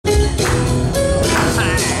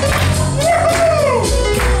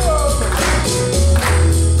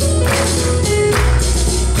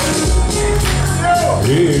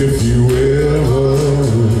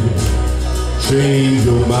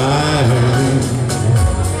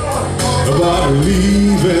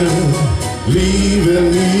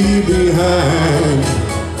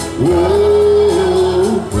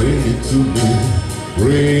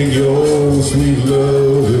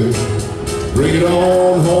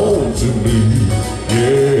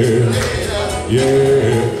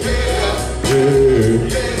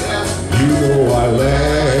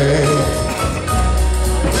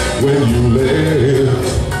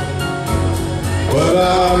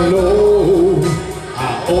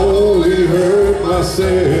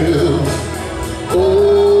myself.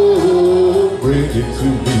 Oh, bring it to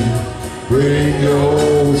me. Bring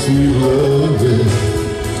your sweet loving.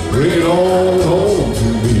 Bring it on home to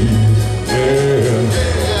me. Yeah,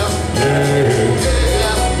 yeah,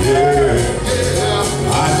 yeah.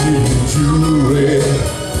 I need jewelry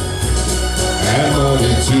and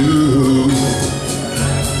money too.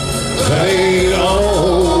 That ain't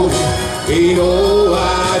all I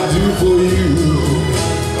do for you.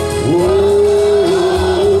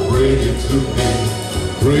 Whoa, bring it to me.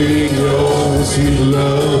 Bring your sweet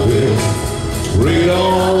loving. Bring it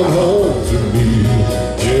on home to me.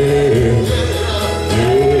 Yeah,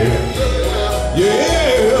 yeah,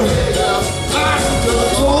 yeah. I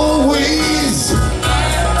could always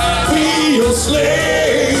be your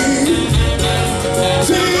slave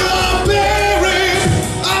till I'm buried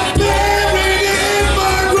in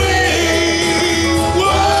my grave.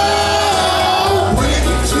 Whoa, bring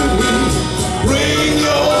it to me. Bring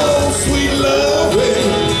your sweet loving.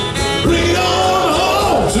 Bring it on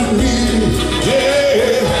home to me.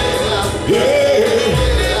 Yeah, yeah,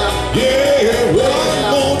 yeah. One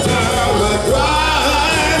more time I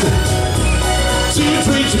tried to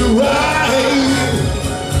treat you right,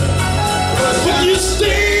 but you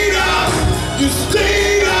stay.